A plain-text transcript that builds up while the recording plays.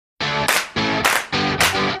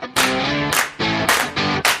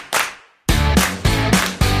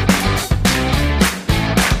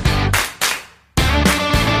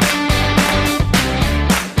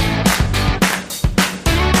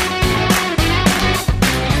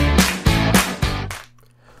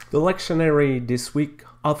The lectionary this week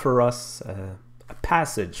offers us a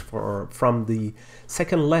passage from the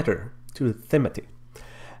second letter to Timothy.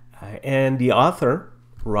 And the author,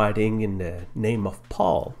 writing in the name of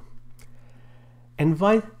Paul,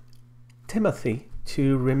 invite Timothy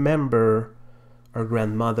to remember our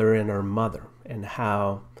grandmother and our mother and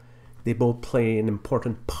how they both play an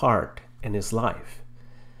important part in his life.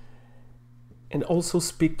 And also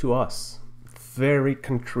speak to us very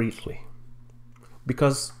concretely,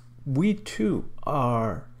 because we too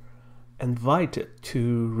are invited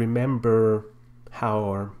to remember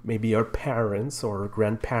how maybe our parents or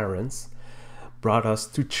grandparents brought us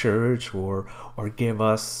to church or gave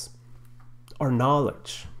us our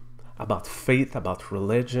knowledge about faith, about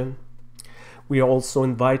religion. We are also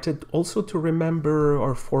invited to remember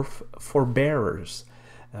our forebearers,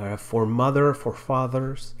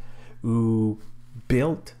 forefathers who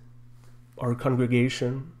built our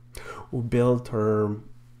congregation, who built our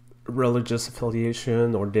religious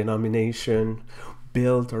affiliation or denomination,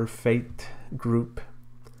 built our faith group.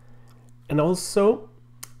 And also,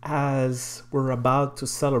 as we're about to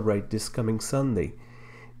celebrate this coming Sunday,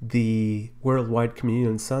 the Worldwide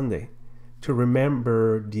Communion Sunday, to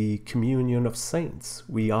remember the communion of saints,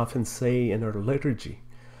 we often say in our liturgy,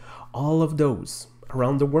 all of those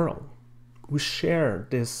around the world who share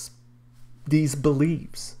these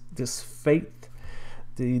beliefs, this faith,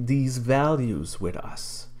 these values with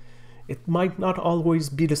us. It might not always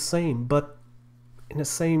be the same, but in the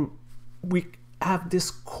same, we have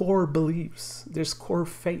this core beliefs, this core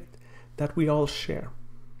faith that we all share.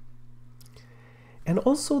 And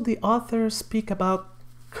also the authors speak about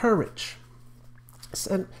courage.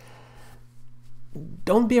 Said,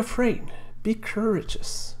 don't be afraid, be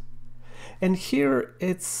courageous. And here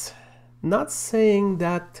it's not saying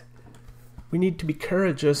that we need to be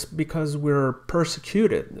courageous because we're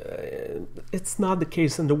persecuted. It's not the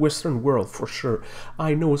case in the Western world, for sure.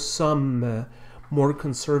 I know some more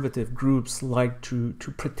conservative groups like to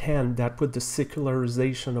pretend that with the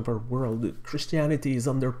secularization of our world, Christianity is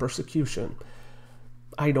under persecution.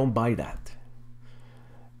 I don't buy that.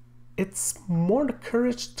 It's more the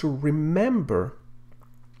courage to remember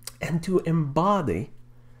and to embody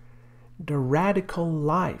the radical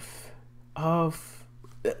life of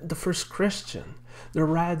the first Christian, the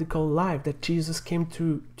radical life that Jesus came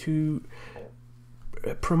to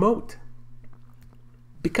promote.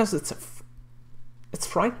 Because it's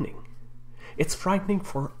frightening. It's frightening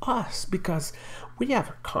for us because we have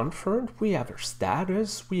our comfort, we have our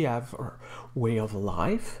status, we have our way of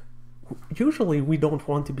life. Usually we don't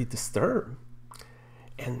want to be disturbed,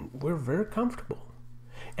 and we're very comfortable.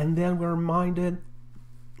 And then we're reminded,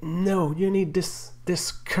 no, you need this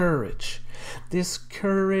courage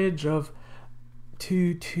of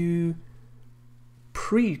to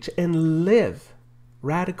preach and live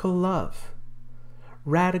radical love,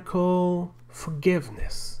 radical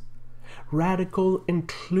forgiveness, radical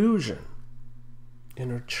inclusion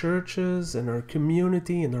in our churches, in our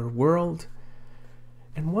community, in our world.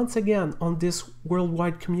 And once again, on this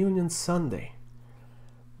Worldwide Communion Sunday,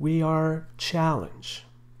 we are challenged.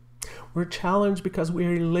 We're challenged because we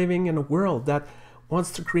are living in a world that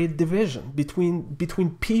wants to create division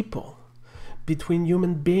between people, between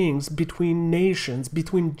human beings, between nations,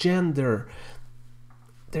 between gender.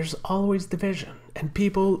 There's always division, and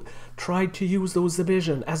people try to use those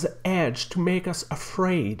divisions as an edge to make us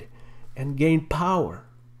afraid and gain power.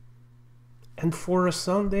 And for a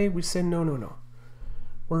Sunday, we say, no.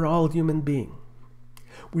 We're all human beings.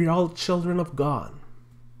 We're all children of God.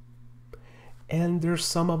 And there's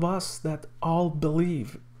some of us that all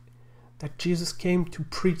believe that Jesus came to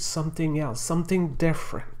preach something else, something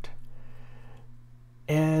different.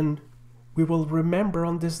 And we will remember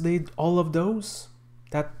on this day all of those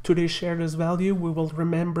that today share this value. We will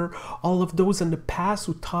remember all of those in the past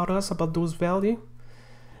who taught us about those values.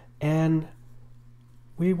 And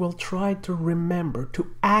we will try to remember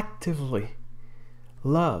to actively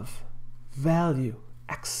love, value,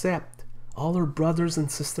 accept all our brothers and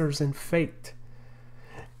sisters in faith.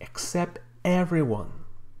 Accept everyone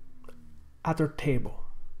at our table.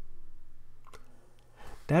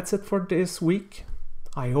 That's it for this week.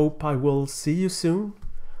 I hope I will see you soon.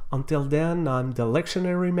 Until then, I'm the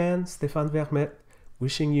lectionary man, Stéphane Vermette,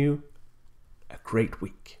 wishing you a great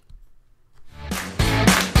week.